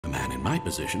man in my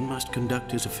position must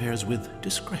conduct his affairs with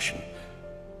discretion.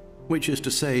 Which is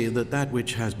to say that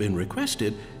which has been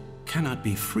requested cannot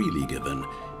be freely given,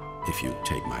 if you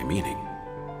take my meaning.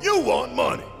 You want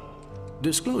money!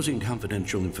 Disclosing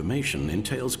confidential information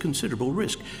entails considerable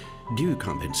risk. Due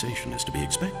compensation is to be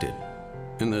expected.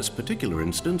 In this particular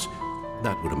instance,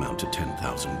 that would amount to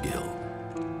 10,000 gil.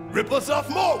 Rip us off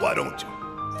more, why don't you?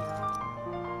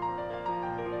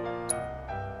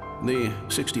 The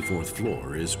 64th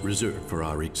floor is reserved for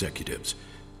our executives.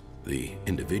 The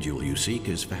individual you seek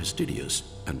is fastidious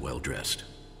and well-dressed.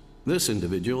 This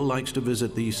individual likes to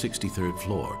visit the 63rd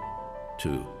floor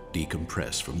to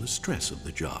decompress from the stress of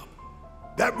the job.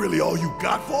 That really all you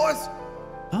got for us?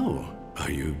 Oh,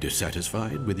 are you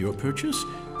dissatisfied with your purchase?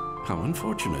 How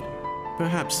unfortunate.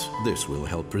 Perhaps this will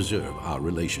help preserve our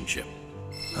relationship.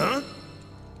 Huh?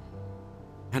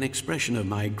 An expression of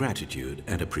my gratitude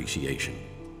and appreciation.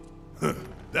 Huh,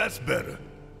 that's better.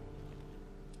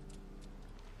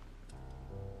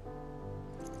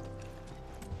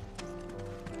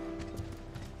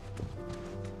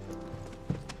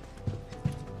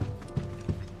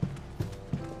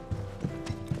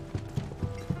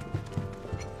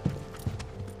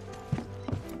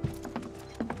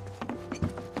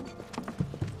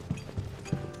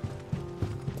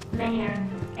 Man,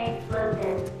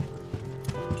 explosive.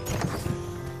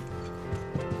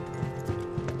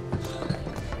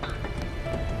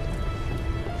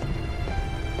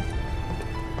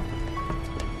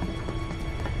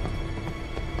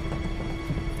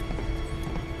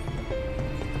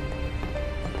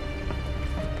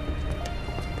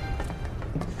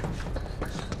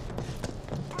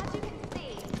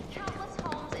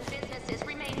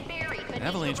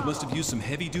 Avalanche must have used some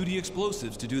heavy-duty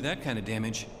explosives to do that kind of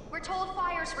damage. We're told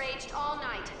fires raged all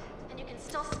night, and you can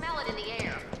still smell it in the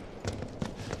air.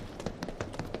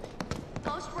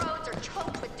 Most roads are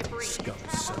choked with debris.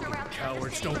 Scum-sucking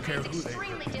cowards don't care who they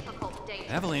extremely hurt. difficult to date.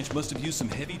 Avalanche must have used some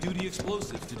heavy-duty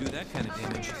explosives to do that kind of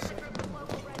damage.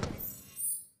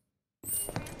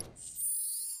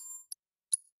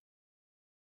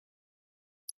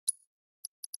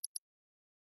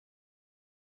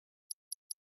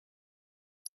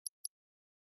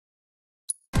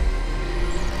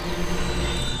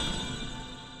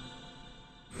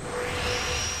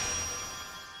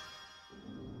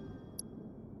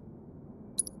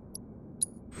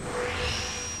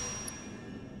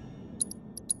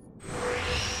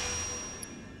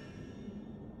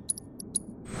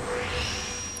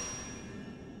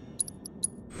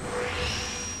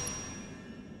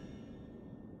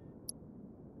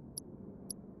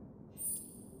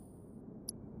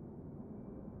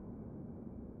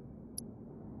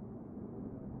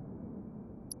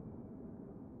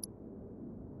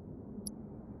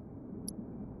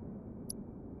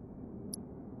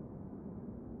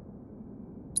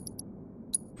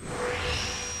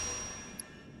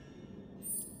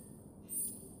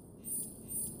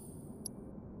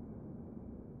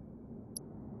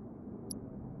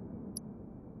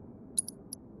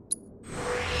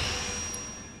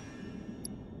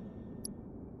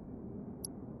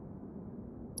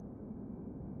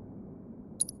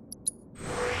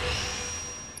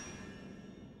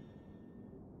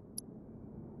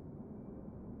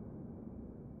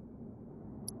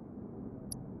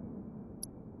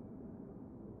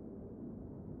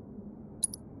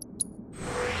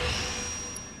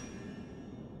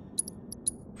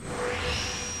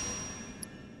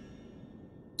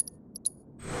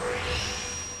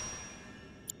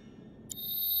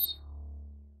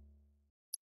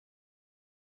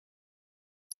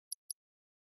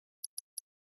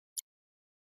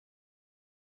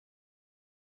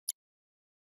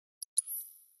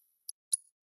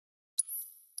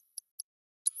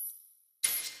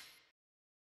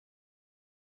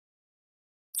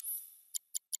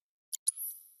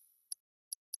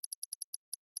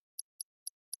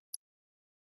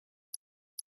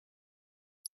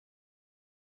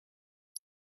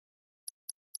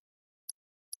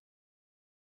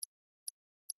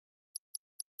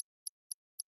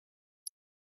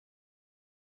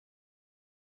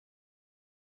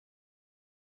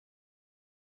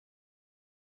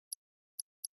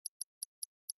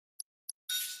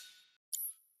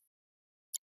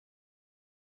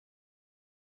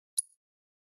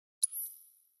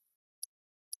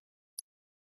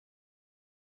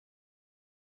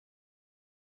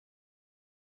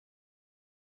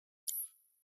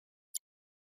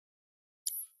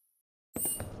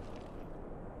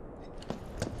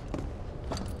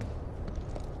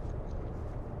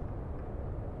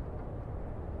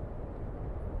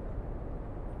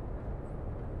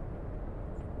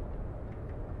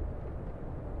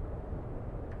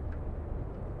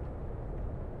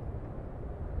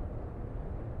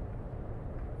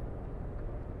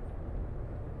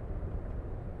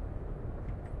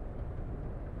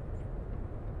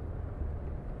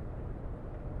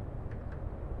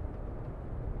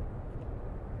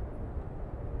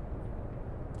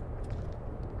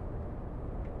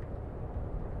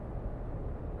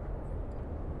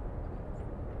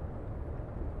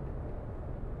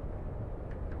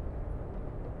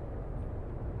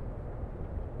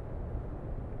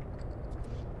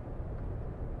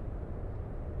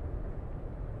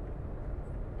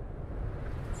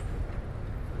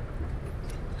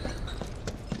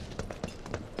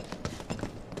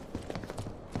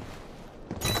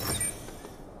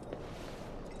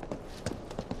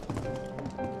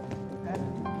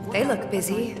 They look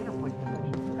busy.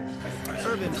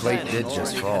 Plate did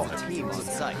just fall.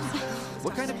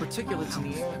 What kind of particulates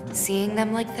in the air? Seeing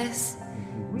them like this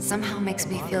somehow makes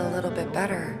me feel a little bit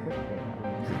better.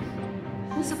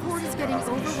 The support is getting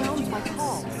overwhelmed by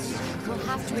calls. We'll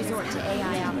have to resort to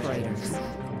AI operators.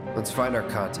 Let's find our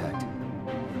contact.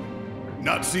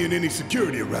 Not seeing any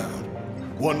security around.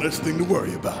 One less thing to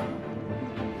worry about.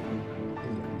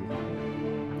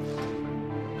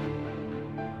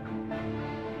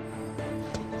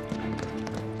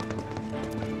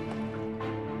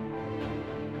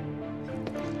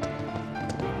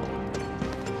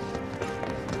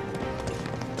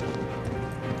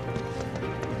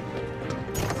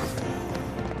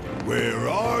 Where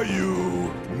are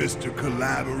you, Mr.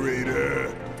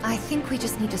 Collaborator? I think we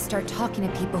just need to start talking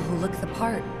to people who look the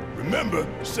part. Remember,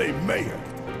 say Mayor.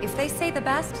 If they say the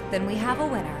best, then we have a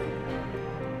winner.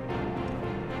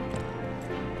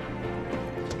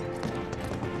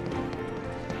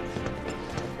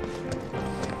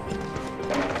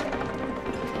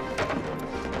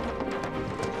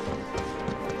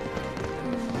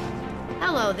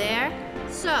 Hello there.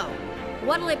 So,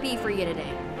 what'll it be for you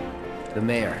today? The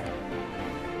mayor.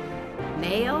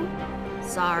 Mayo?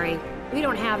 Sorry, we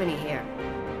don't have any here.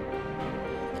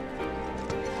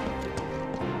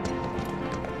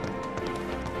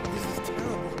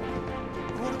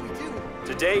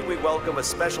 Today we welcome a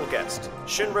special guest,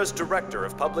 Shinra's Director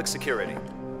of Public Security,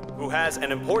 who has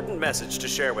an important message to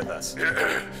share with us.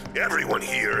 Everyone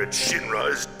here at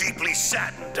Shinra is deeply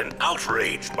saddened and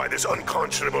outraged by this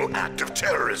unconscionable act of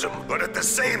terrorism. But at the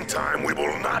same time, we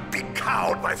will not be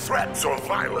cowed by threats or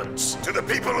violence. To the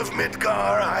people of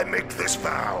Midgar, I make this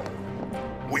vow.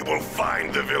 We will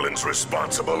find the villains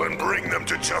responsible and bring them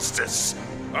to justice.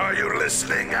 Are you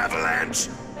listening, Avalanche?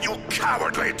 You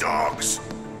cowardly dogs!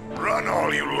 Run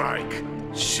all you like.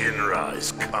 Shinra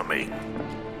is coming.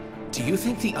 Do you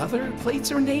think the other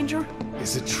plates are in danger?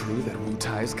 Is it true that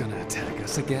Wutai's gonna attack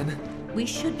us again? We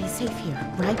should be safe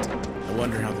here, right? I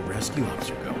wonder how the rescue ops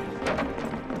are going.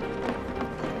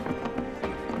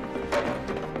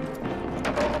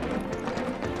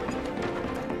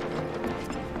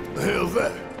 The hell's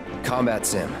that? Combat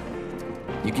sim.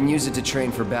 You can use it to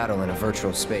train for battle in a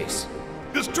virtual space.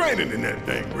 Does training in that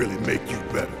thing really make you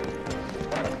better?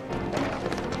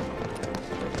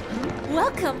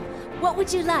 Welcome. What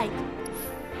would you like?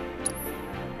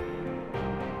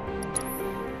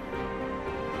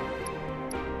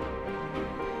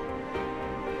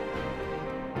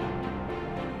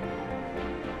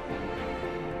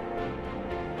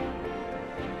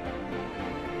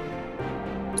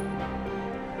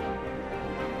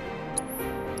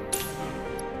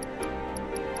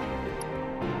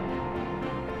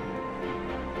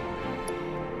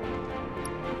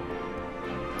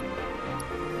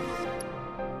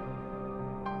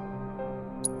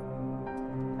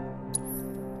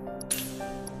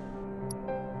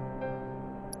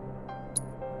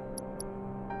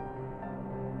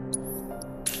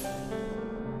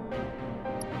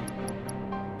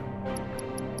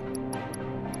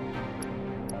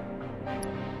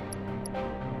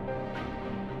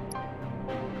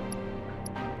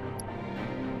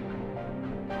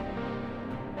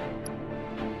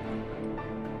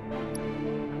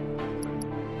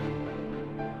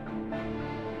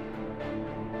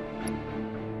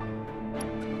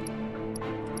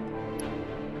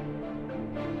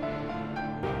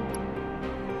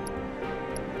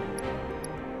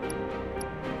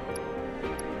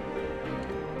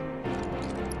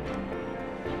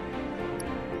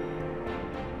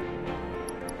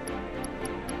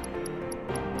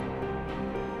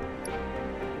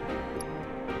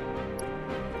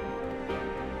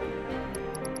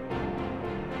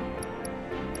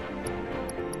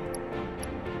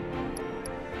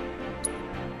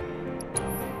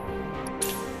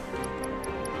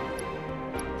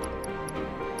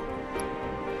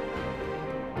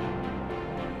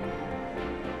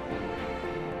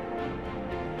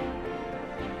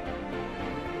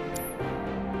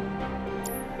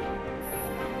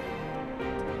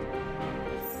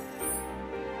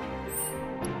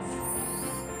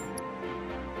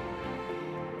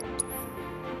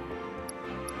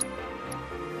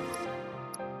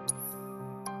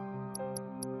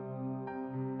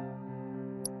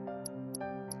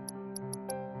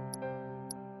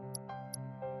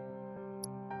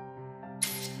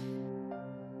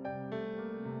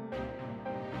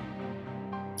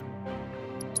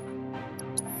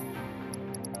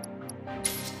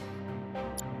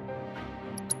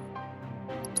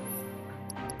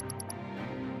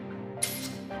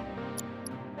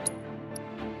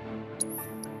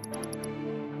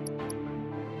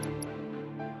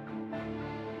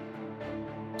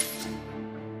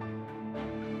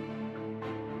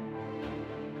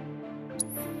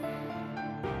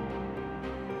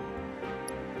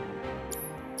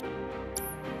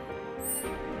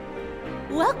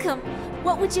 Welcome.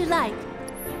 What would you like?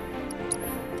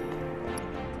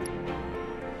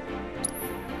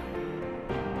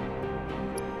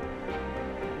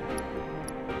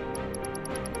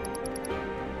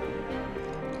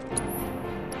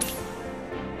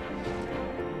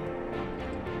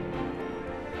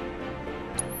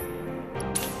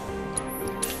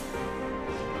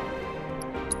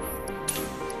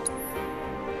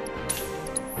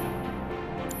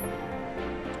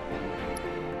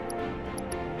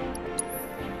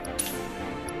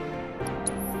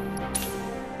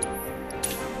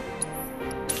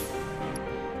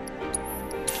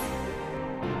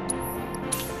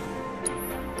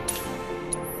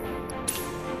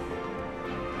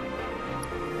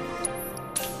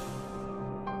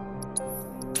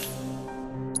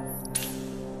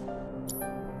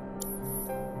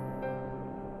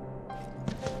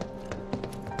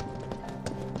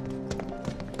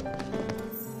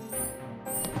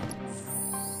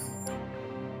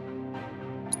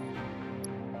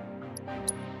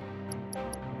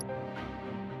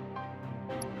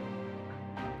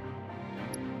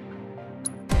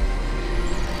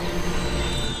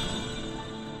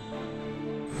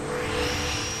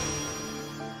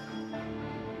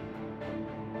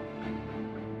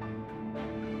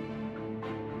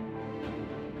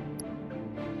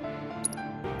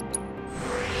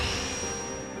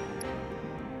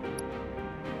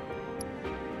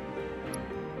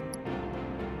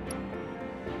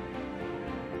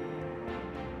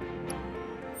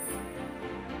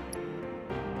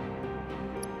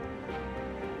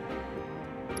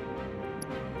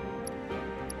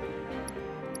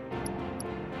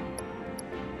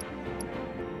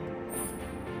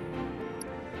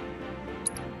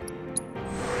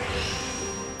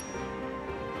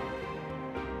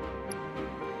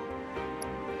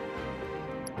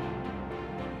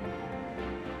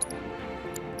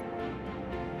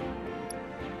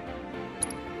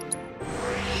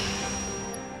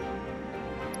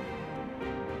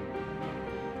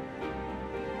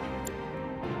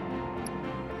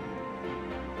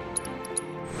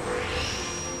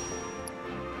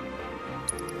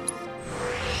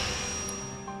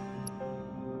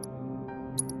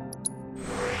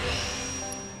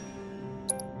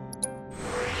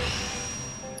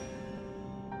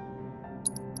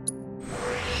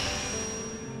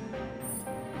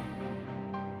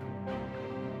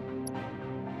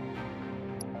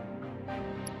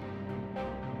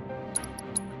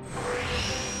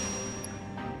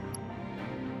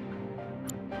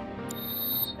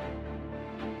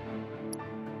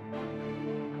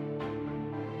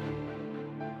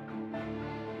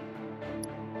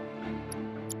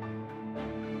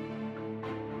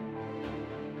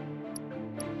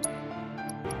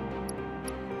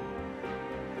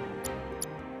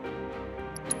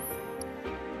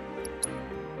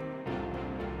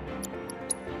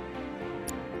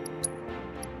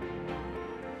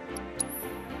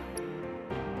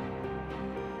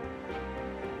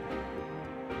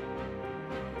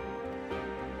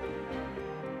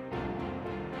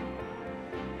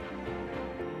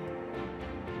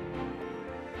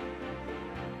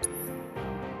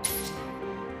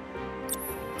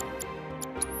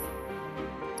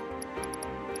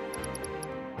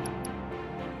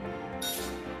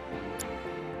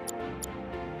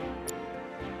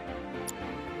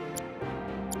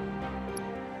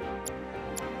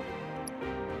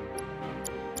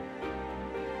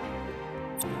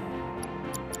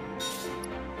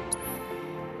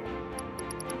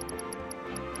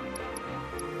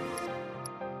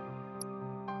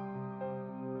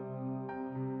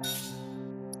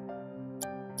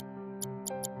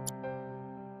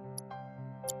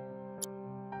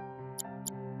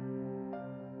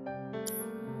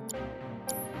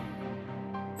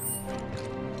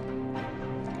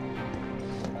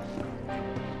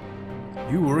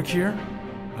 You work here?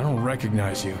 I don't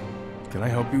recognize you. Can I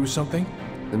help you with something?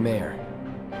 The mayor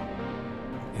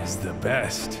is the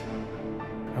best.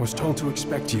 I was told to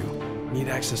expect you. Need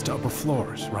access to upper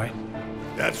floors, right?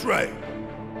 That's right.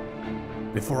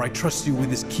 Before I trust you with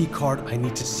this key card, I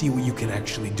need to see what you can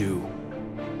actually do.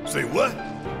 Say what?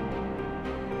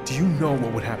 Do you know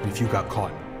what would happen if you got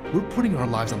caught? We're putting our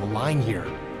lives on the line here.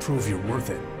 Prove you're worth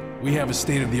it. We have a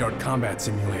state-of-the-art combat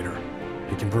simulator.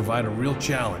 It can provide a real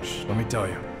challenge, let me tell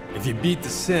you. If you beat the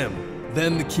sim,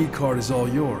 then the key card is all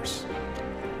yours.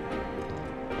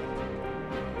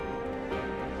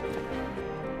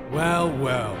 Well,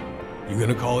 well. You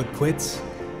gonna call it quits?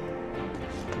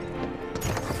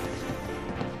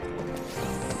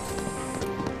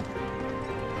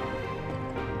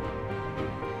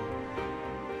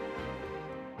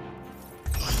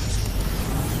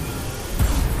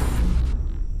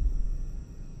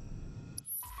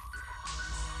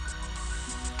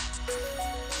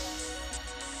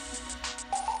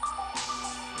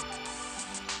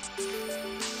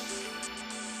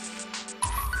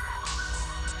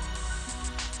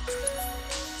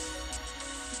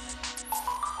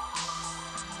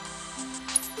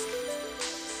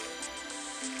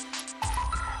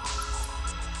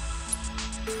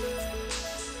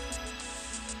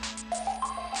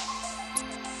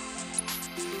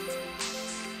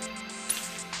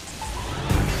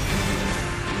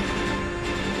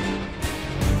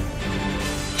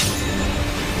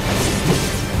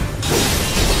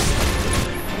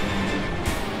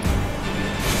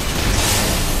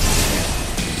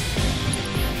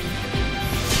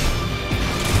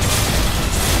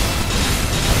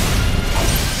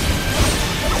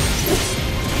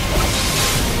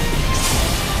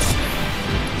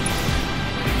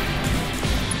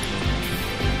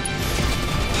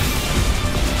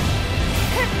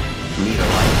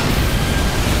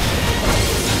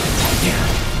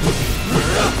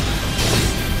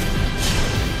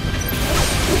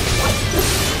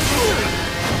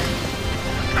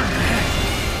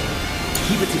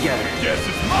 Keep it together. Guess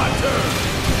it's my turn!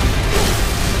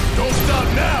 Don't stop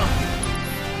now!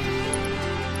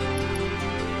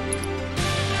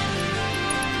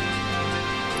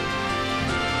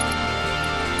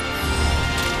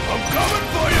 I'm coming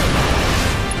for you!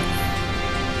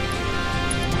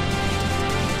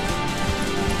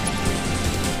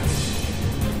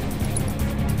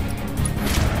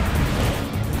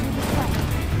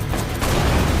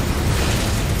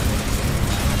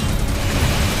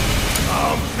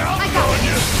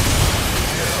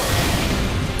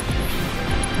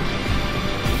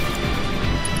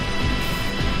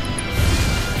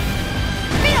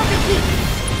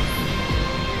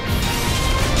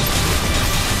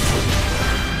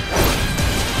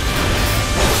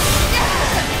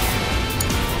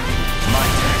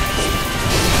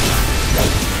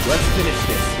 Let's finish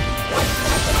this.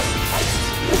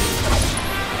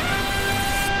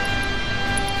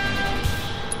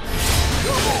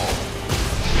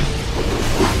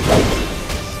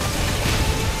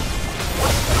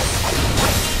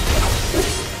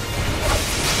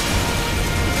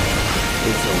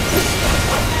 It's over.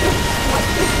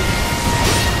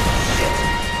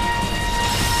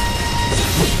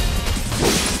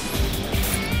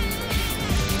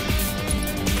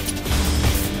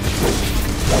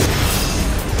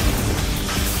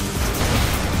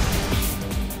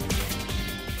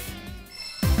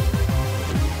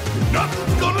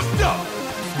 Nothing's gonna stop!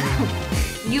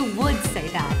 You would say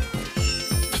that.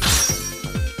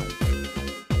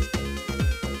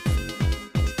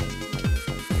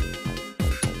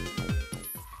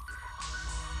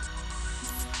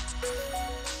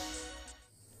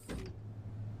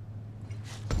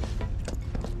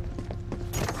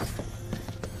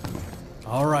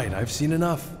 All right, I've seen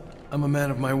enough. I'm a man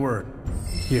of my word.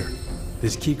 Here,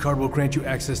 this keycard will grant you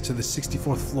access to the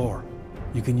 64th floor.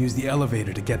 You can use the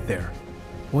elevator to get there.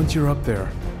 Once you're up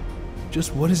there,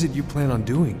 just what is it you plan on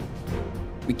doing?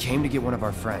 We came to get one of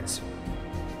our friends.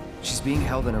 She's being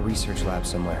held in a research lab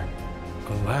somewhere.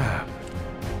 A lab?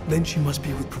 Then she must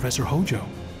be with Professor Hojo.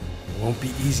 It won't be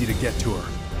easy to get to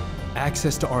her.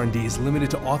 Access to R&D is limited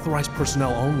to authorized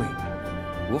personnel only.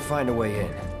 We'll find a way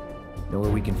in. Know where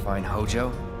we can find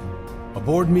Hojo? A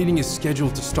board meeting is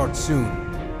scheduled to start soon.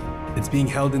 It's being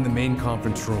held in the main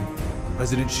conference room.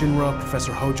 President Shinra,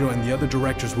 Professor Hojo, and the other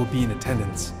directors will be in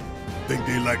attendance. Think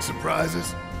they like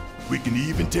surprises? We can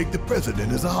even take the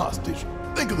president as a hostage.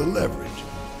 Think of the leverage.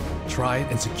 Try it,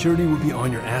 and security will be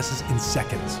on your asses in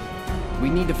seconds. We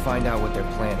need to find out what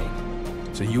they're planning.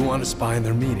 So you want to spy in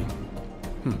their meeting?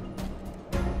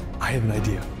 I have an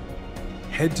idea.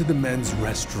 Head to the men's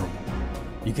restroom.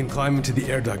 You can climb into the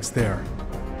air ducts there.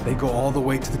 They go all the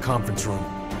way to the conference room.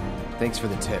 Thanks for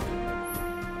the tip.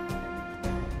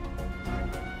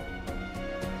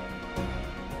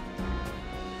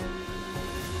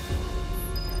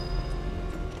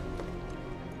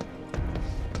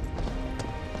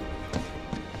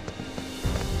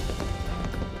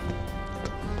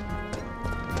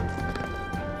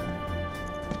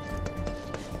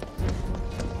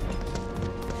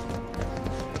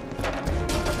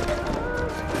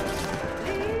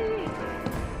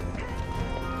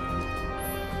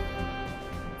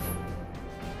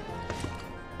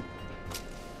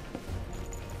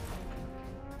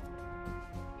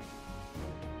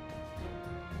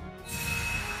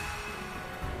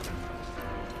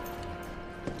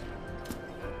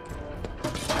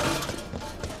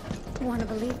 I want to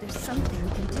believe there's something we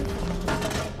can do.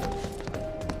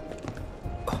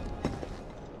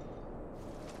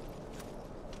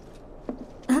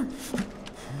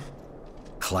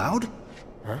 Cloud?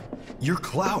 Huh? You're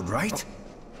Cloud, right?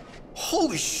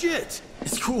 Holy shit!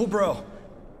 It's cool, bro.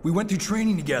 We went through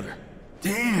training together.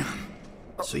 Damn.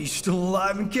 So you're still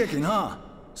alive and kicking, huh?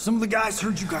 Some of the guys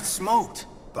heard you got smoked,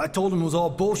 but I told them it was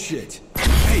all bullshit.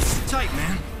 Hey, sit tight,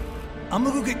 man. I'm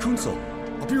gonna go get Kunsel.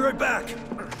 I'll be right back.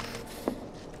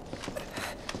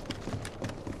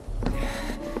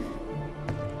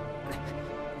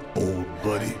 Old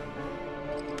buddy.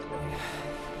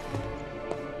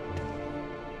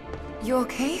 You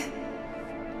okay?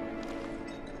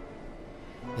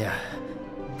 Yeah,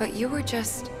 But you were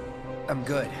just... I'm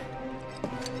good.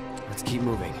 Let's keep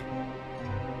moving.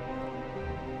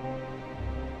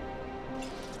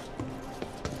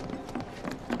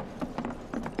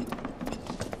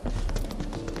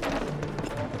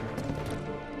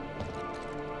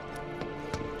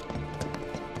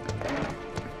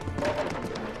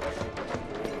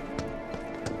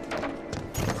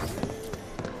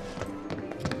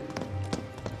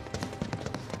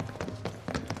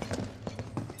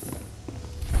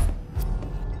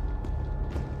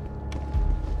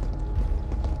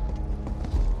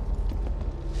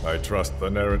 I trust the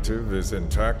narrative is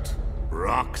intact?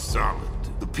 Rock solid.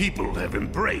 The people have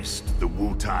embraced the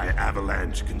Wutai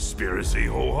Avalanche conspiracy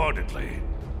wholeheartedly.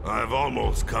 I've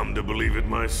almost come to believe it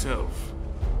myself.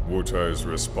 Wutai's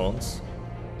response?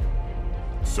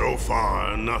 So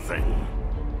far, nothing.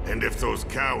 And if those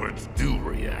cowards do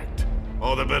react,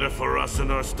 all the better for us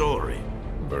and our story.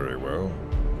 Very well.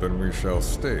 Then we shall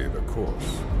stay the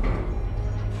course.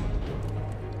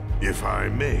 If I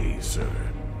may, sir,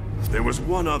 there was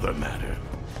one other matter.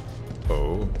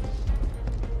 Oh?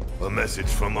 A message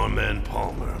from our man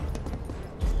Palmer.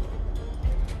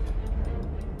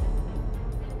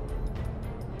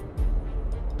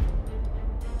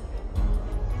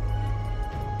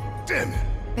 Damn it!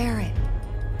 Barrett.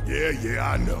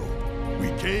 Yeah, I know. We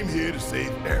came here to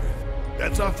save Aerith.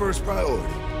 That's our first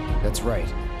priority. That's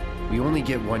right. We only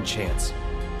get one chance.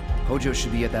 Hojo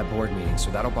should be at that board meeting, so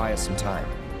that'll buy us some time.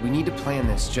 We need to plan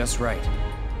this just right.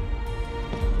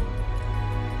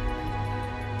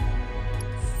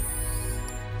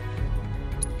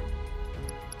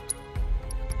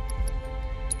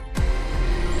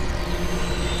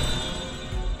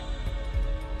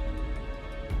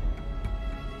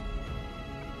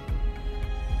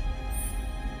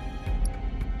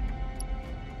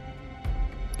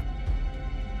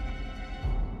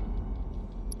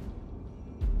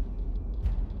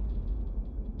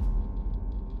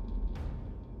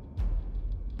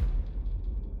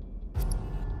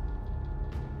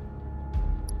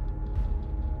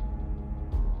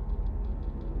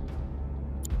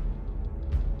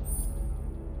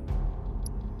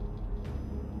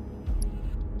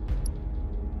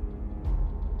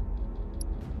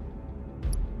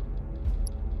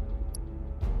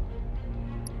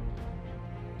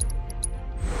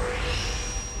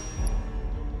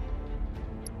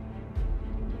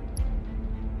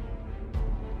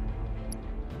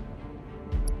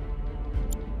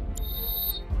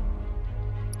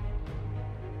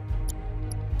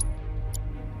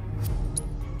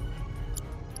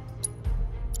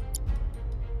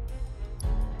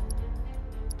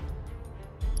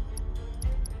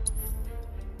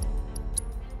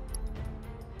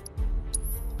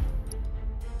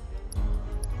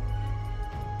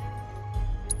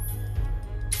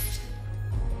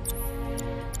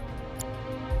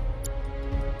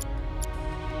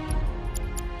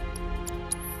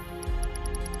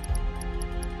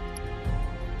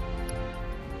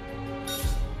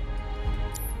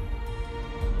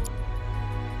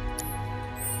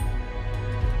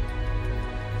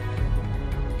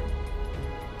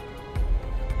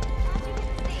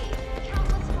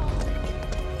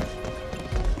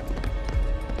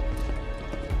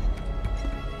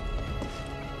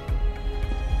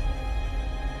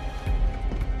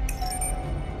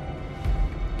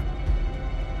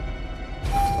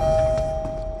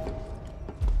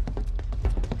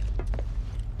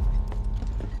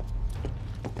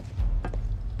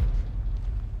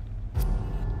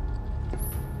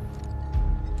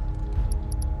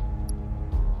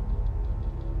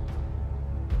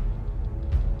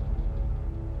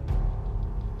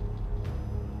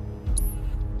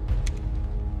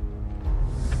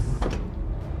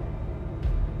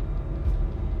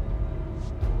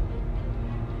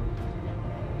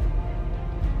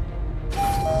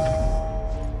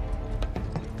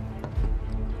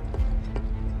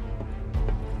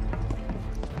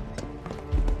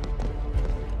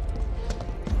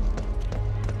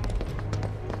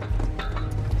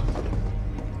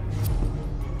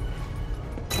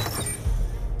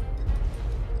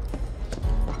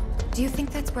 Do you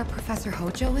think that's where Professor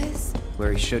Hojo is?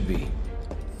 Where he should be.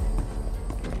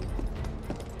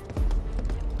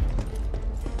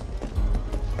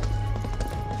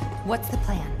 What's the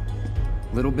plan?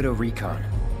 Little bit of recon.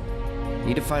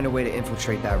 Need to find a way to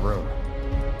infiltrate that room.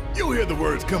 You hear the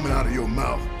words coming out of your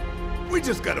mouth. We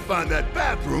just gotta find that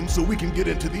bathroom so we can get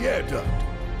into the air duct.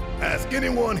 Ask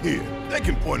anyone here. They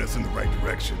can point us in the right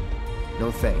direction.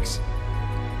 No thanks.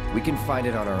 We can find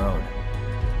it on our own.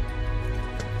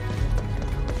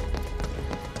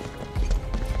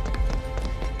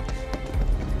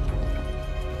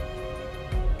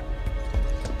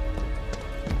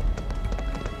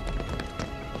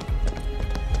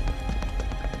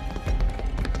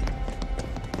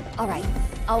 All right,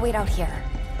 I'll wait out here.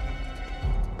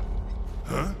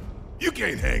 Huh? You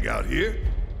can't hang out here.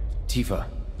 Tifa,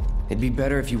 it'd be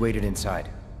better if you waited inside.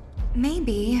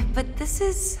 Maybe, but this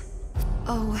is...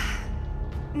 Oh,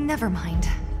 never mind.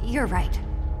 You're right.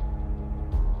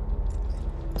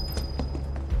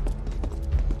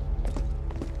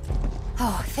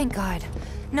 Oh, thank God.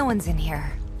 No one's in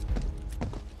here.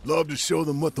 Love to show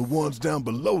them what the ones down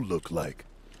below look like.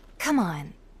 Come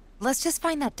on. let's just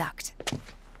find that duct.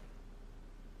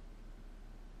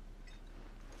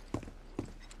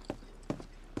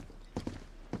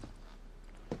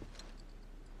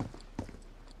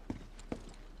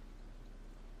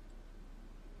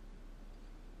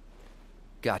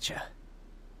 Gotcha.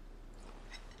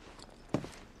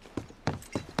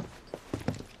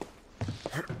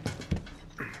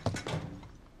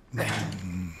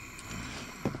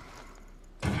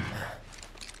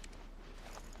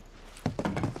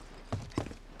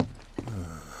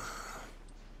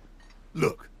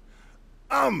 Look,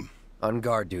 I'm... on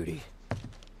guard duty.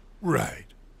 Right.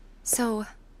 So,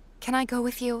 can I go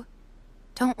with you?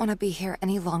 Don't want to be here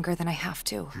any longer than I have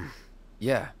to.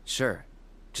 Yeah, sure.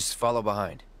 Just follow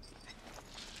behind.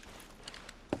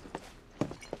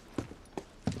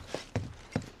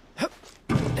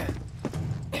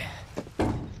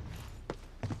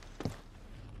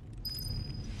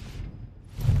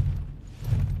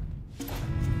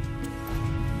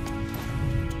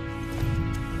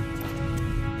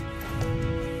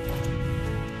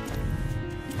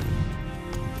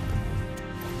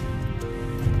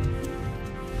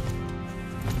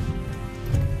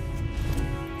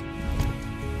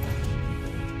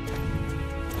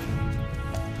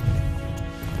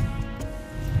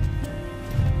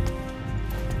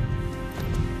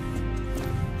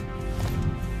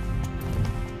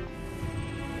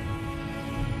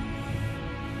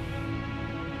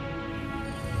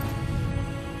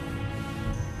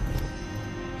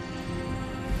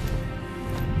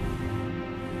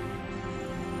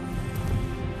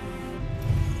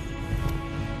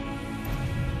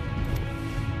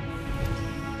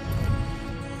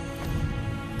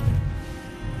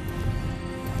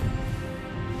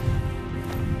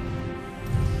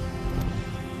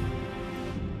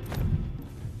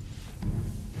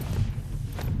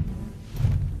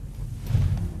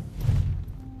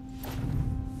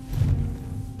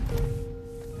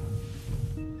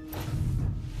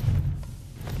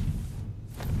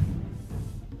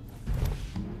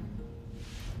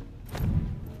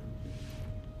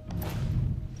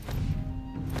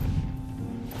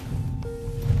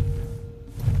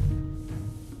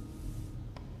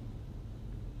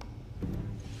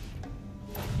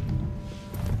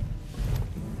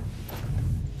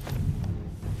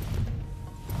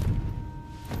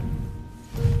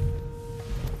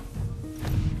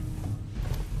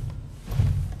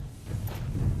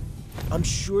 I'm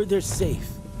sure they're safe.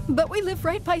 But we live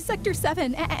right by Sector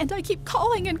 7, and I keep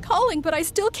calling and calling, but I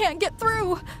still can't get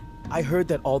through. I heard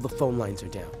that all the phone lines are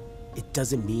down. It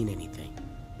doesn't mean anything.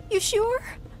 You sure?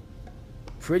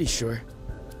 Pretty sure.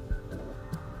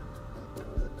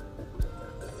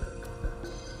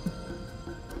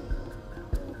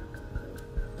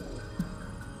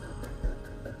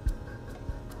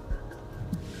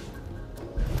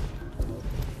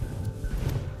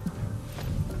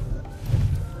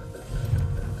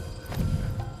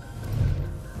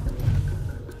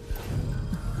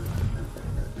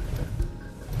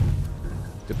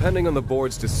 Depending on the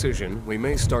board's decision, we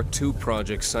may start 2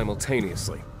 projects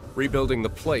simultaneously, rebuilding the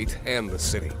plate and the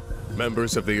city.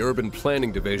 Members of the Urban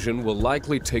Planning Division will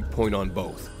likely take point on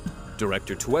both.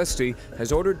 Director Tuesti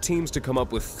has ordered teams to come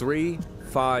up with 3,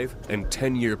 5, and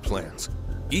 10-year plans.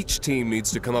 Each team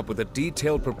needs to come up with a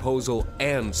detailed proposal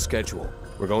and schedule.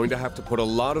 We're going to have to put a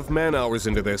lot of man-hours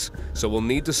into this, so we'll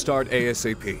need to start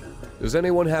ASAP. Does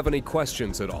anyone have any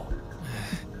questions at all?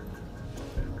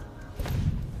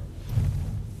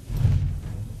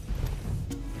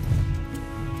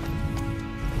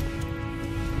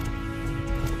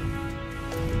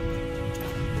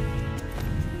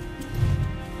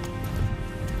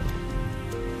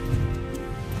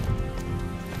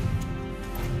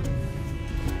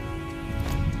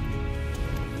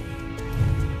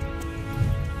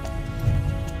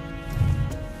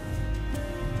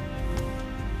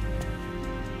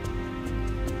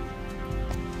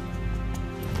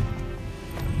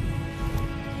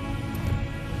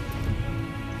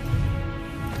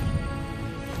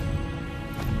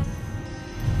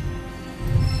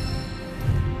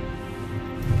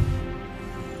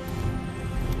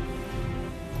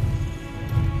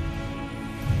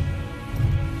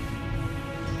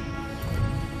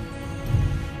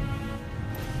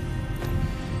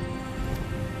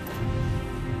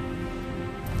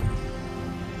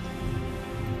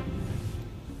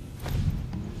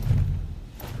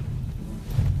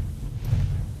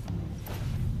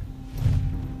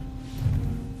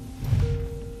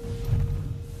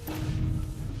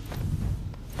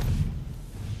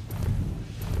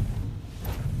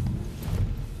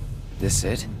 This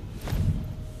it?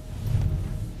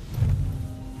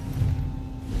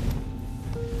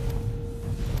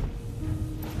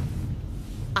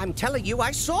 I'm telling you,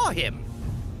 I saw him.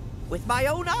 With my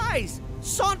own eyes,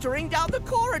 sauntering down the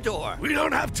corridor. We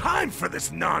don't have time for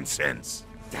this nonsense.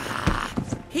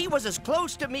 He was as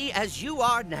close to me as you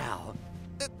are now.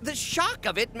 The shock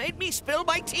of it made me spill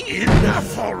my tea.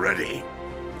 Enough already!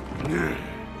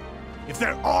 If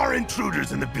there are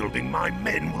intruders in the building, my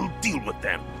men will deal with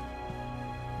them.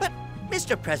 But,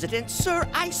 Mr. President, sir,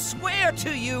 I swear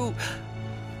to you...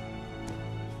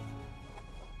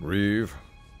 Reeve.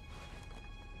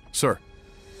 Sir,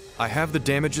 I have the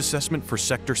damage assessment for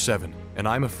Sector 7, and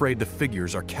I'm afraid the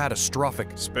figures are catastrophic.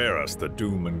 Spare us the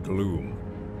doom and gloom.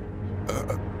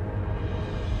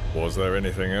 Was there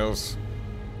anything else?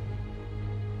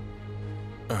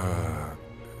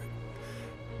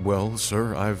 Well,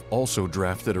 sir, I've also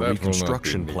drafted a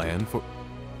reconstruction plan for...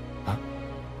 Huh?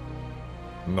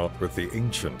 Not with the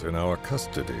Ancient in our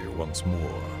custody once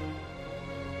more.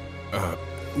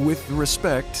 With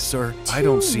respect, sir, I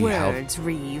don't see how... 2 words,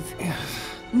 Reeve.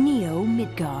 Neo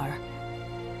Midgar.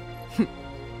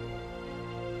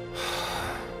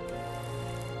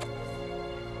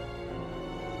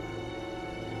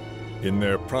 In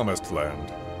their promised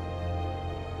land,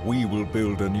 we will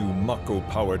build a new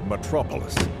Mako-powered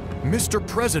metropolis. Mr.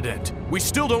 President, we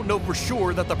still don't know for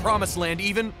sure that the Promised Land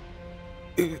even...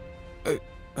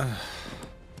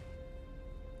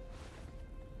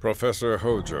 Professor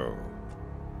Hojo.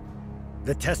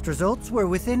 The test results were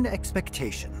within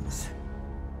expectations.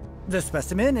 The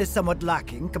specimen is somewhat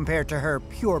lacking compared to her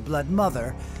pure-blood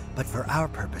mother, but for our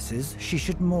purposes, she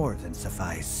should more than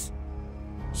suffice.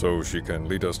 So she can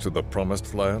lead us to the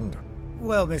Promised Land?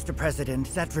 Well, Mr.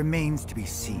 President, that remains to be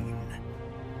seen.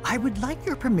 I would like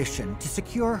your permission to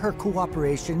secure her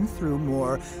cooperation through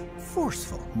more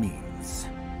forceful means.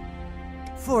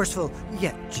 Forceful,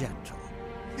 yet gentle.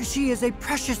 She is a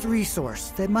precious resource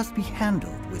that must be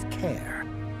handled with care.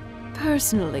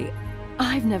 Personally,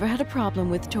 I've never had a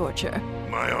problem with torture.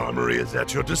 My armory is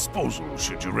at your disposal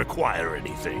should you require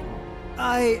anything.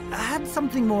 I had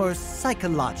something more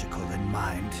psychological in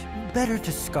mind. Better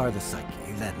to scar the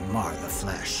psyche than mar the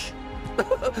flesh.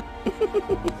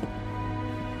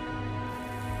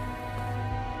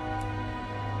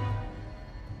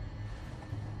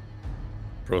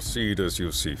 Proceed as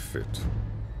you see fit.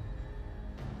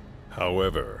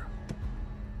 However,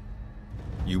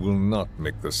 you will not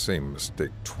make the same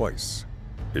mistake twice.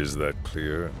 Is that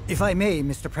clear? If I may,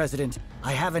 Mr. President,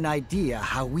 I have an idea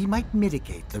how we might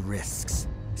mitigate the risks.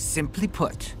 Simply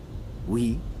put,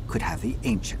 we could have the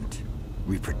Ancient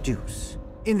reproduce.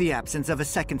 In the absence of a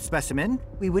second specimen,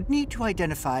 we would need to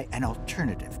identify an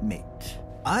alternative mate.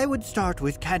 I would start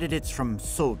with candidates from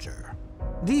Soldier.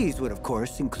 These would, of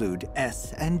course, include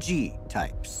S and G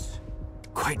types.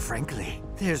 Quite frankly,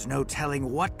 there's no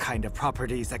telling what kind of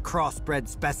properties a crossbred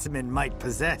specimen might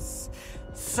possess.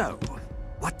 So,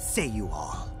 what say you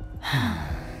all?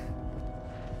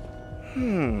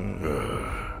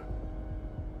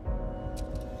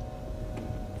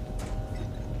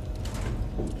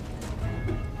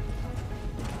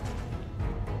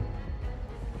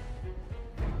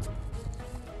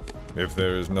 If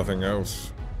there is nothing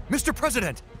else... Mr.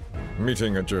 President!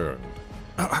 Meeting adjourned.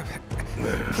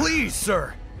 Please,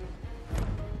 sir!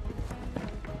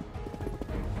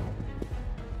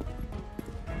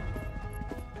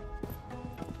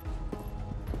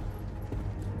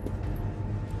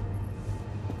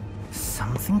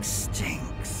 Something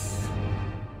stinks.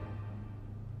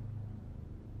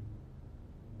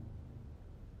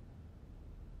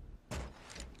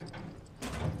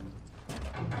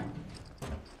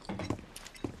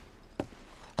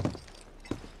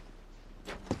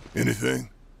 Anything?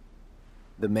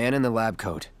 The man in the lab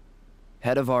coat.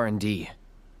 Head of R&D.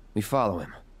 We follow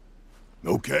him.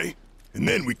 Okay. And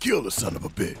then we kill the son of a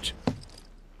bitch.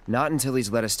 Not until he's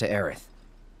led us to Aerith.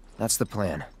 That's the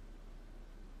plan.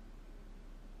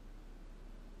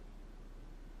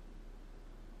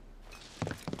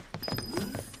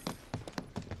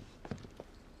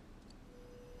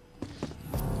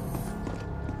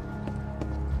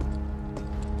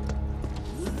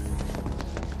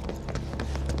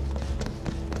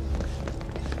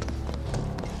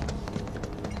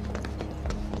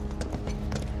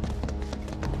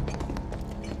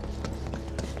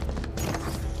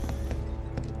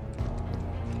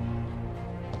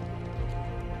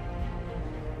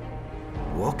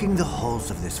 Walking the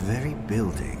halls of this very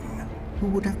building, who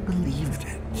would have believed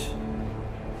it?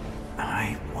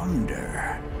 I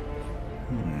wonder...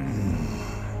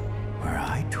 Were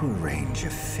I to arrange a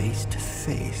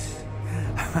face-to-face...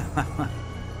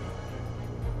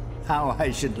 how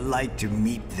I should like to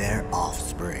meet their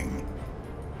offspring.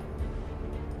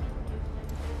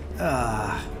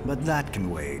 But that can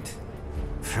wait.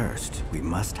 First, we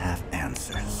must have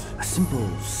answers. A simple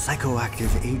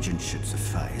psychoactive agent should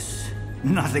suffice.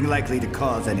 Nothing likely to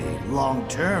cause any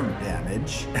long-term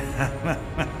damage.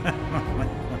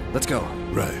 Let's go.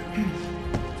 Right.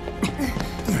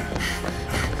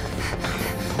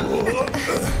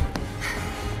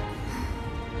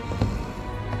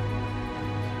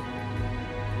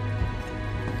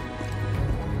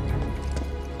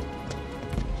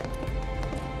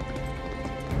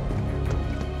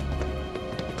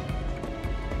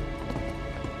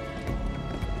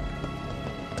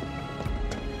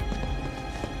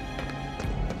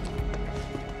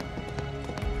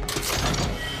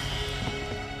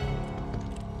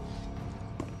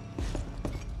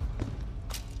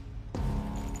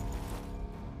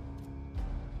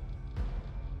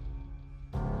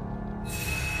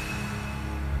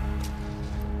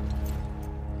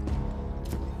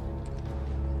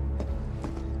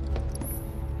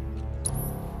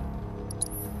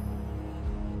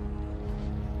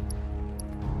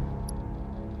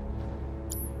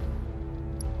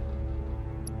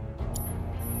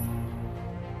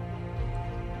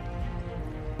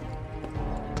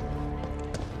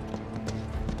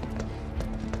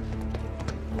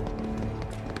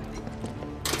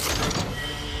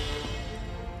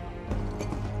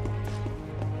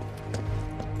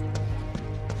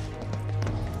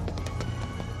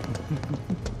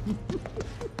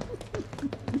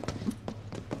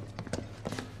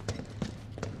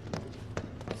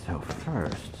 So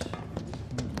first,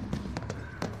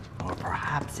 or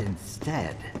perhaps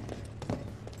instead,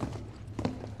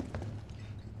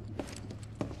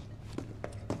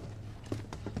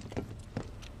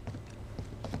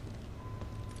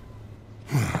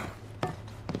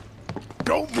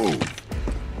 Don't move!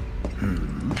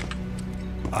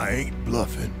 I ain't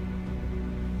bluffing.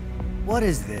 what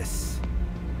is this?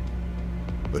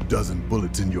 A dozen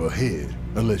bullets in your head,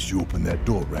 unless you open that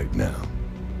door right now.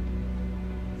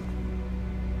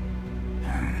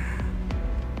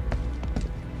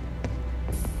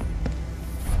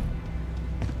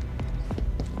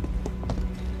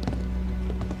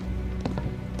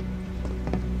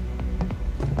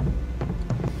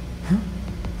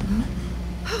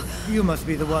 You must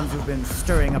be the ones who've been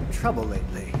stirring up trouble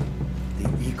lately.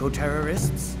 The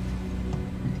eco-terrorists?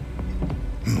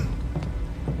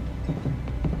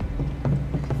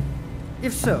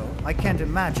 If so, I can't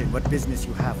imagine what business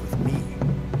you have with me.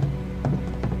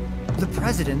 The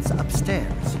president's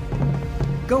upstairs.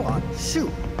 Go on,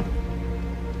 shoot.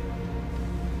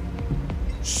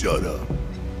 Shut up.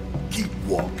 Keep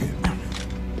walking.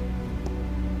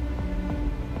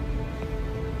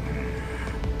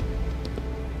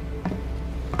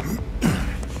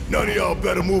 None of y'all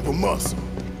better move a muscle.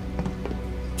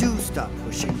 Do stop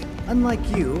pushing.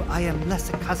 Unlike you, I am less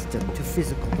accustomed to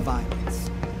physical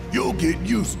violence. You'll get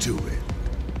used to it.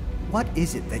 What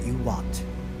is it that you want?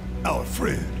 Our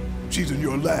friend. She's in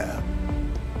your lab.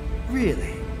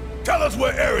 Really? Tell us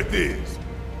where Aerith is!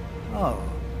 Oh,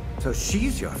 so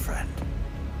she's your friend.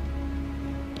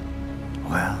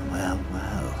 Well, well,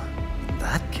 well. In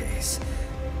that case,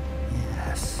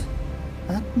 yes,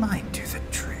 that might do the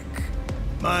trick.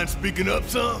 Mind speaking up,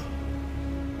 son?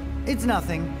 It's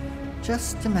nothing.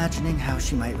 Just imagining how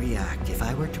she might react if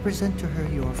I were to present to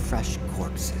her your fresh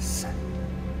corpses.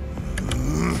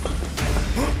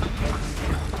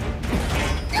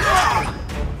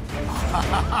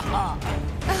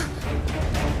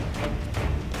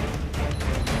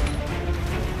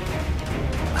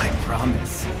 I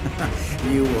promise,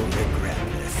 you will regret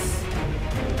this.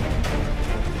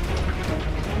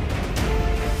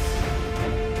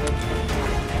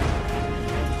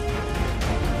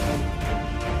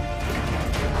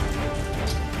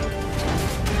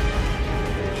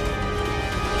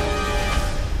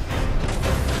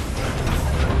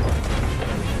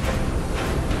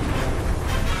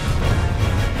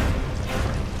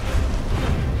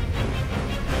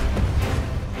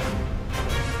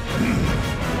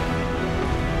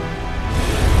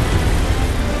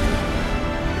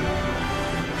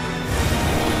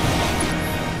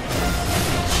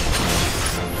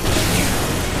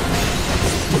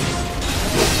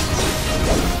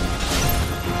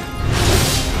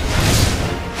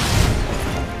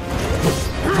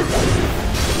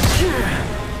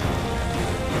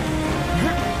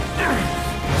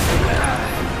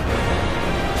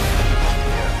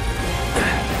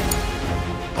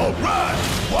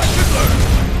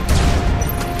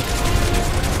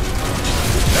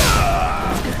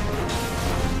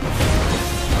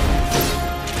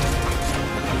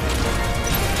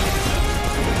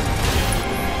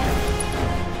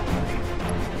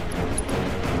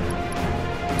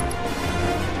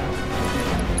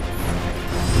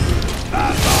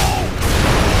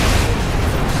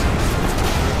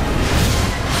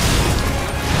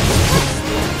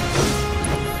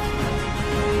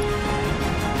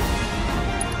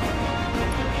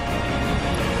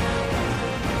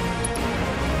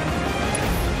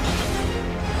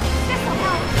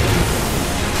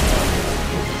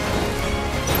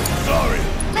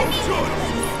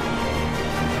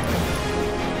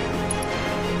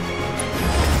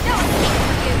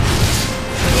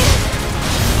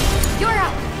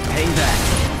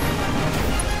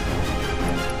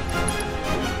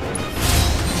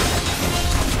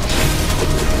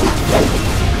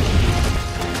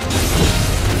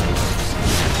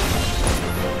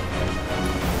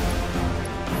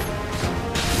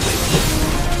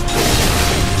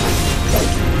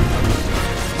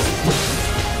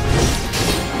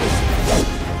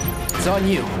 on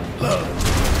you.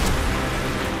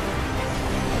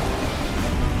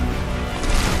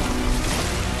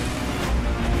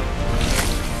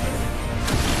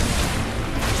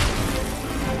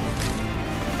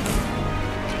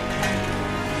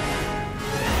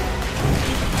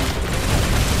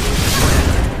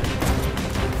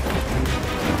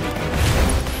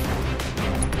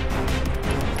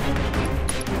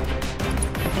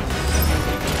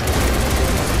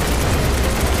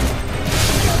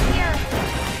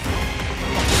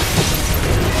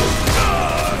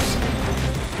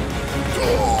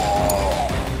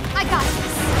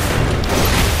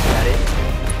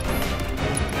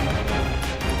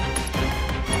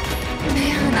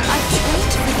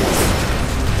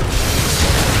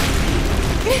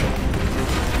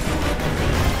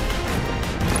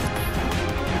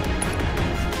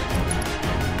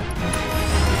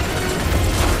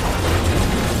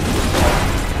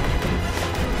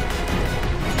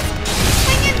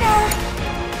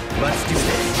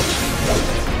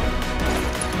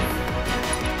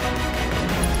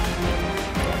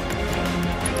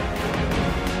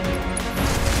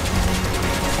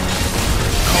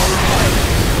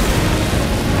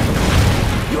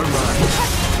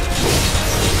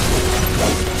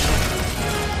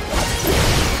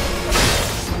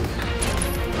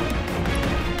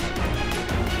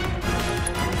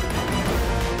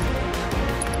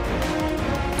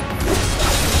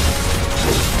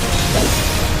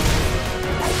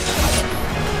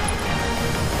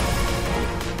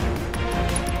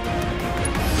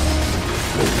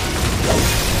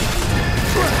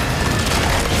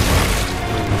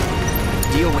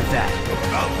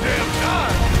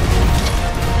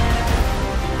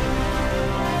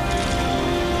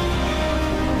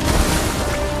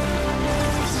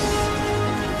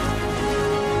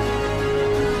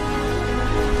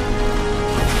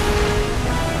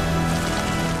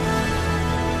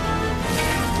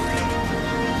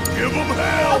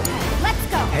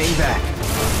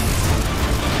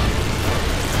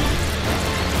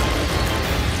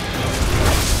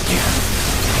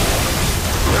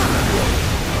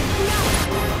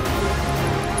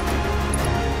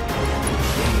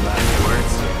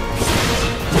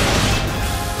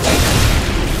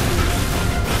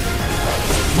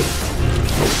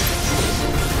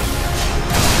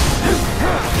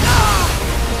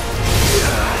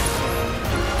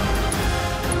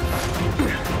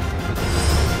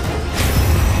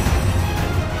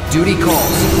 Duty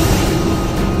calls.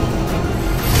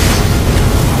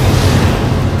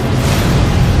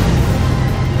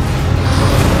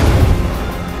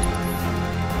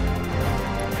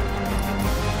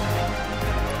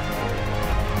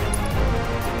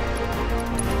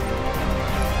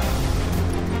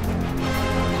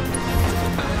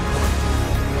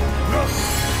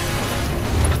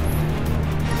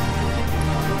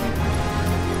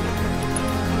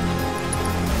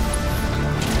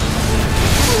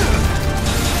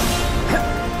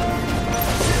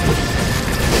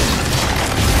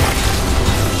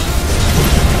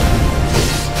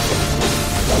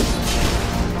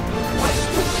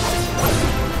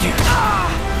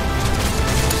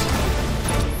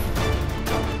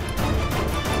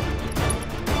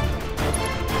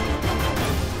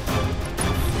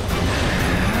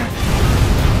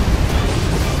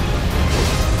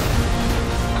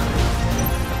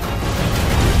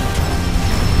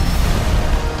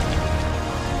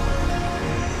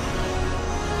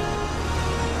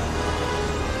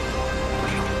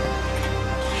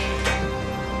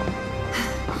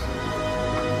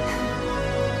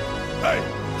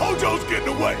 Hojo's getting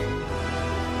away!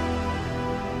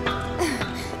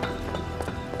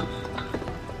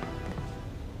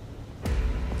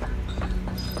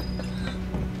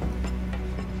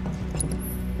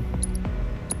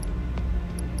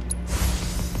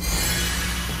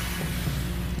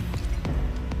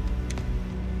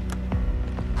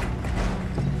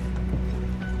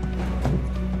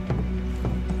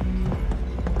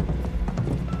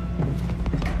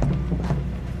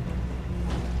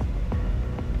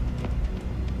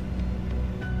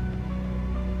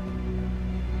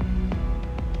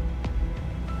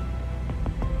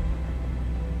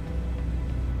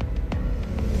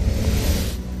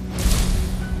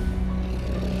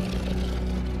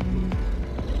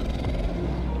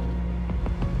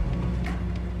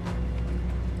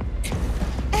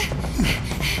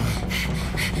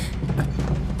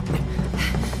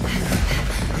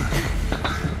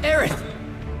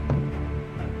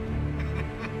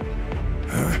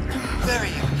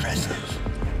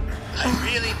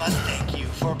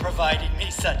 Providing me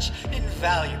such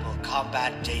invaluable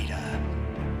combat data.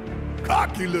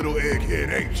 Cocky little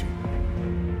egghead, ain't you?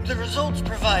 The results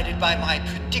provided by my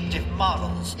predictive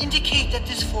models indicate that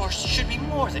this force should be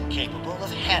more than capable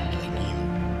of handling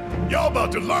you. Y'all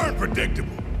about to learn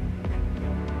predictable.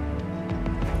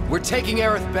 We're taking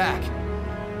Aerith back.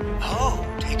 Oh,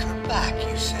 take her back,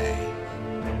 you say?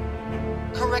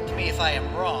 Correct me if I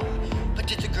am wrong, but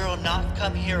did the girl not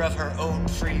come here of her own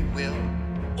free will?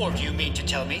 Or do you mean to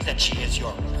tell me that she is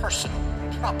your personal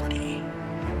property?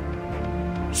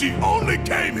 She only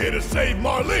came here to save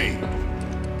Marlene!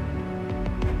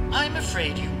 I'm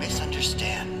afraid you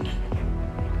misunderstand.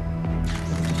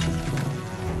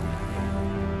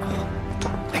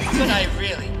 But I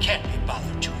really can't be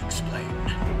bothered to explain.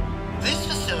 This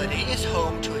facility is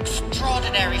home to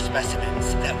extraordinary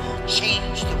specimens that will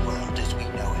change the world as we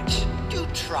know it. Do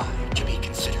try to be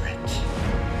considerate.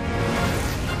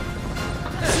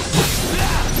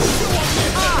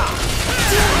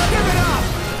 Give it up!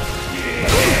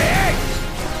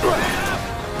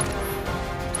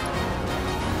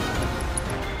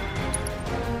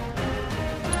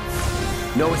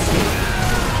 No escape.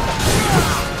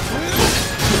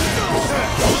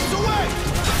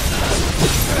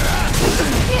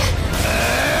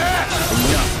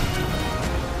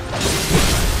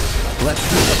 Let's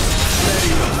do this.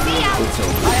 It's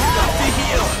over. I have to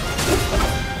heal!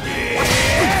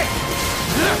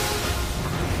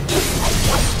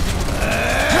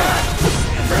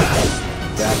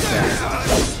 That's that.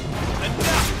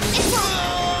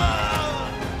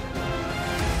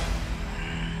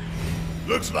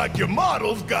 Looks like your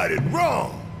models got it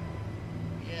wrong.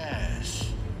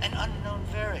 Yes, an unknown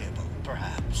variable,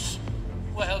 perhaps.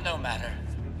 Well, no matter.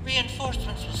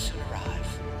 Reinforcements will soon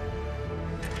arrive.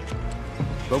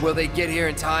 But will they get here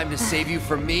in time to save you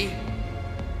from me?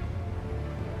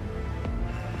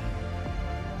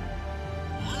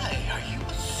 Why are you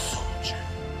a soldier?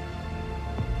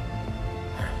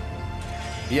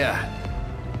 Yeah.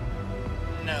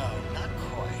 No, not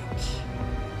quite.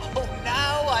 Oh,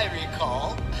 now I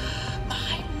recall.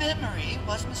 My memory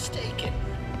was mistaken.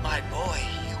 My boy,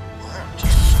 you weren't a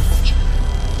soldier.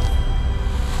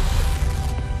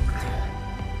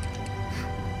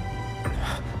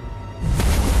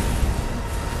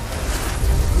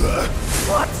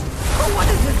 What? What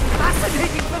is this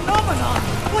fascinating phenomenon?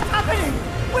 What's happening?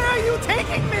 Where are you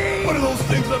taking me? What are those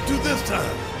things up to this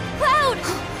time? Cloud!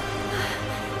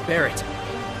 Barrett.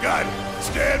 Got it.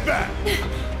 Stand back.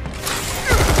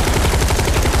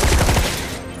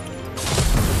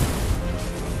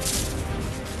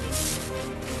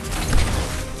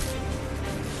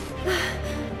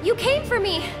 You came for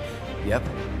me! Yep.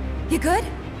 You good?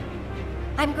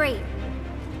 I'm great.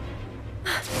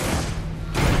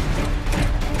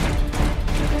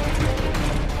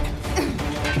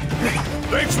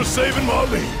 Thanks for saving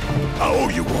Marlene. I owe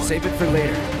you one. Save it for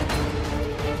later.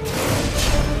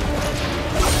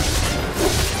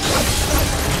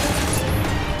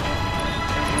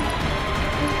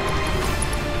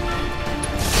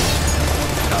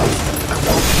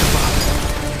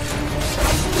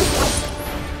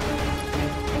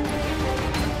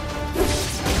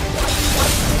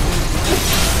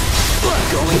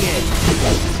 Going in.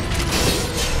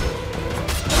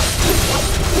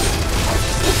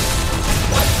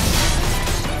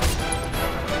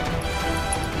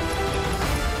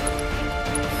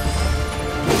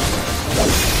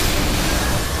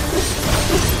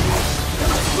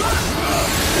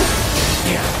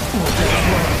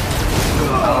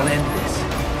 I'll end this.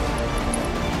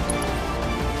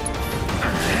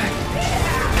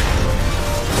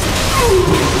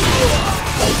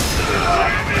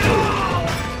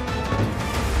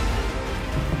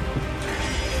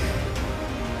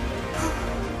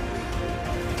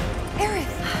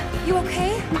 Aerith, you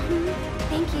okay?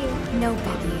 Thank you. No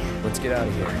biggie. Let's get out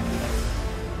of here.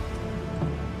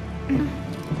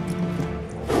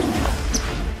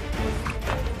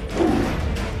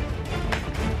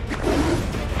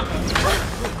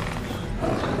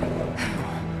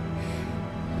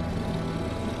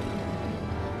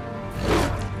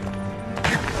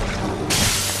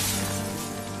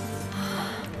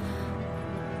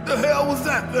 The hell was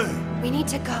that thing? We need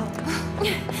to go.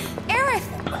 Aerith!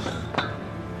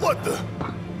 What the?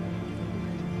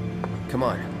 Come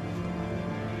on.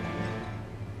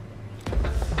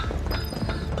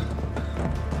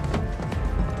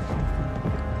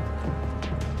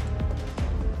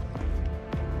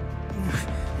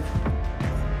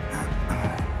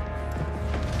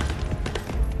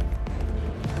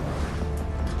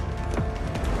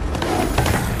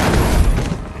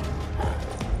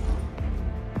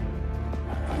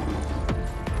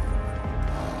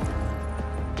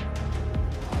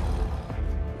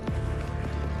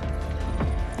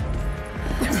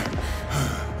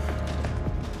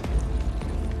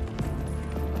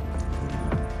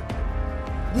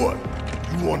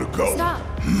 go. Stop.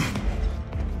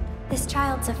 This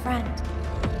child's a friend.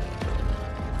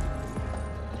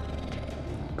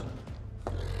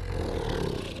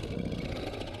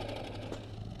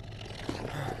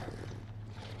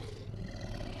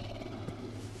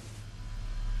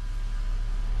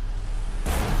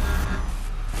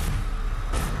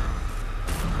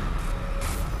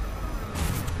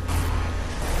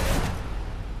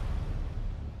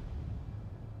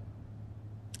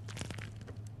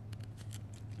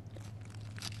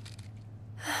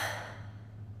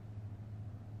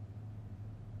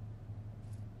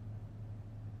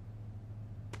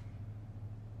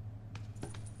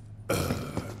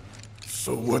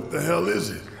 So what the hell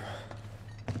is it?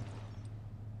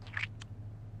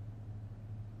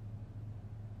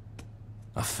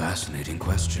 A fascinating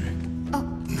question.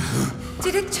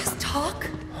 Did it just talk?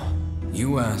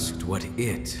 You asked what it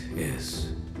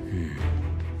is.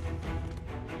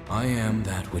 I am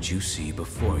that which you see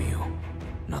before you.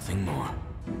 Nothing more.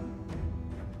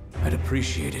 I'd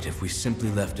appreciate it if we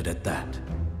simply left it at that.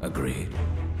 Agreed?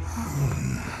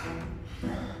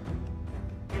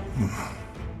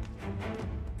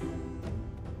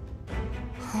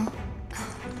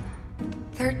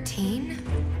 13?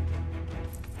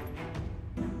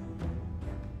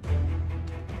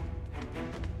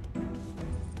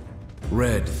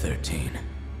 Red 13.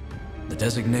 The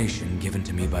designation given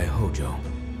to me by Hojo.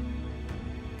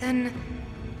 Then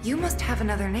you must have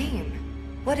another name.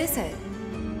 What is it?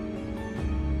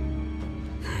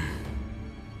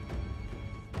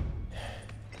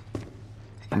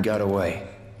 And got away.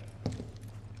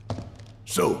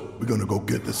 So, we're gonna go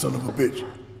get the son of a bitch.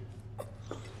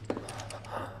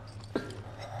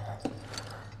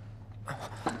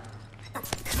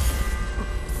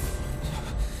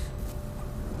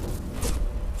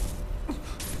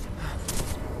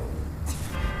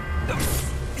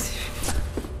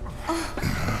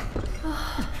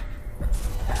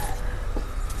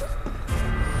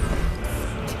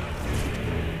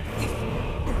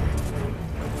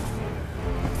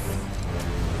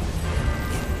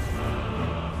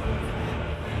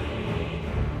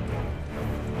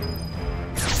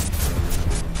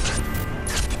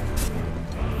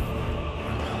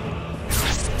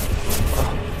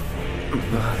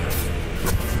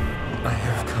 I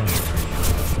have come for you.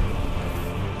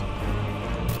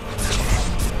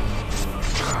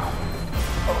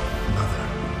 Mother,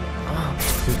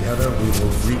 together we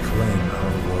will reclaim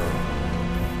our world.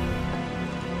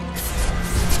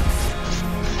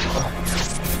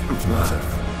 Mother,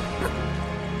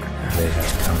 they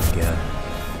have come again.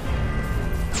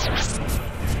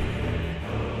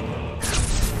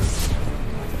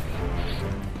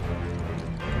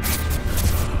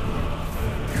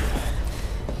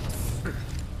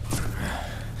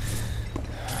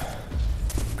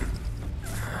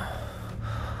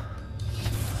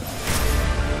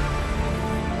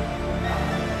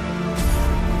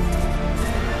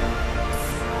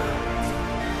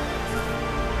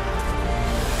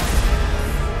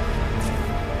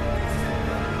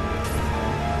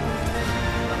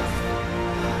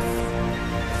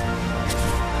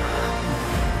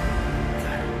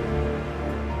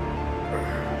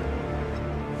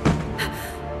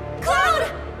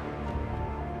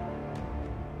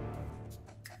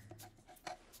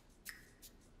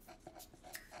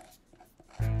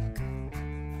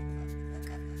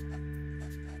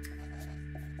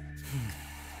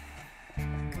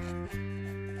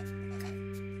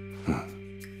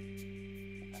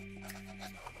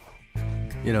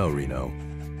 You know, Reno,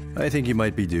 I think you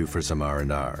might be due for some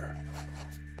R&R.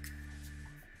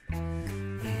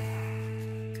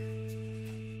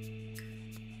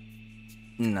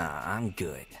 Nah, I'm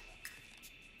good.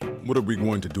 What are we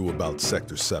going to do about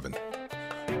Sector 7?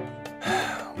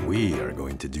 We are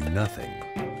going to do nothing.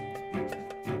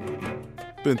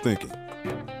 Been thinking,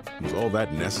 was all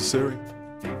that necessary?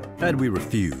 Had we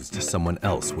refused, someone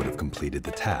else would have completed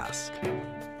the task.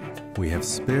 We have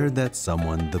spared that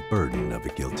someone the burden of a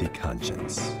guilty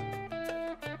conscience.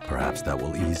 Perhaps that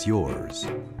will ease yours.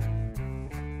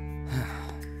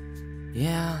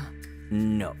 Yeah,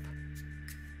 nope.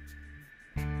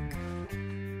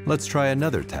 Let's try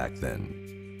another tack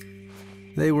then.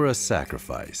 They were a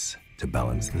sacrifice to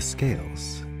balance the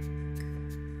scales.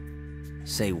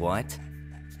 Say what?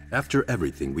 After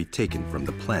everything we'd taken from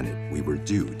the planet, we were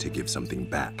due to give something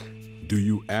back. Do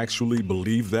you actually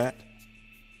believe that?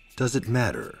 Does it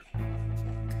matter?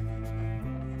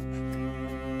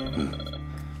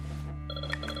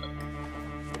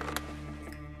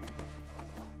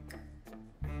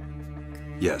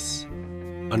 Yes,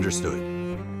 understood.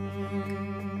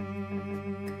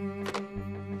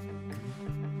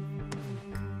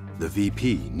 The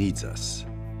VP needs us.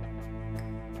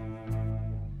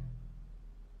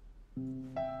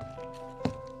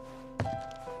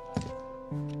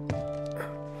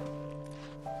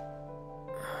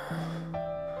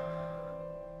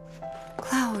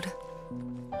 Cloud.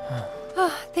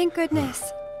 Oh, thank goodness.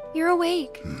 You're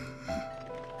awake.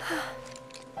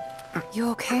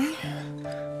 You okay?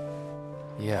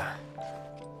 Yeah.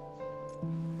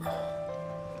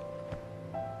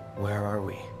 Where are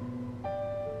we?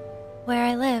 Where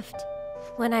I lived,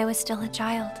 when I was still a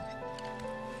child.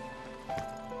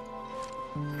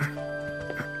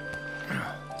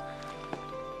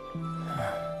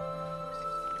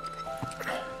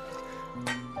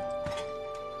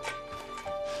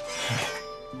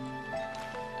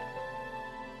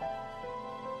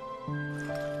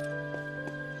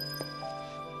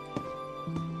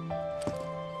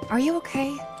 Are you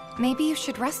okay? Maybe you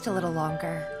should rest a little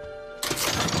longer.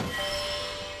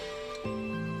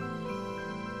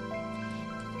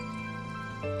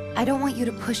 I don't want you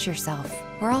to push yourself.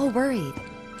 We're all worried.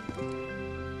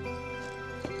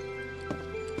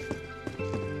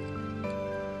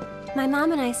 My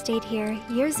mom and I stayed here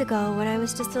years ago when I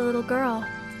was just a little girl.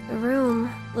 The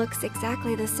room looks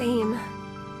exactly the same.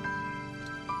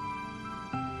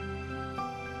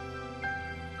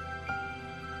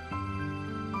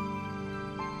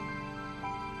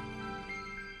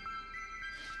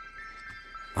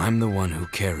 I'm the one who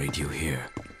carried you here.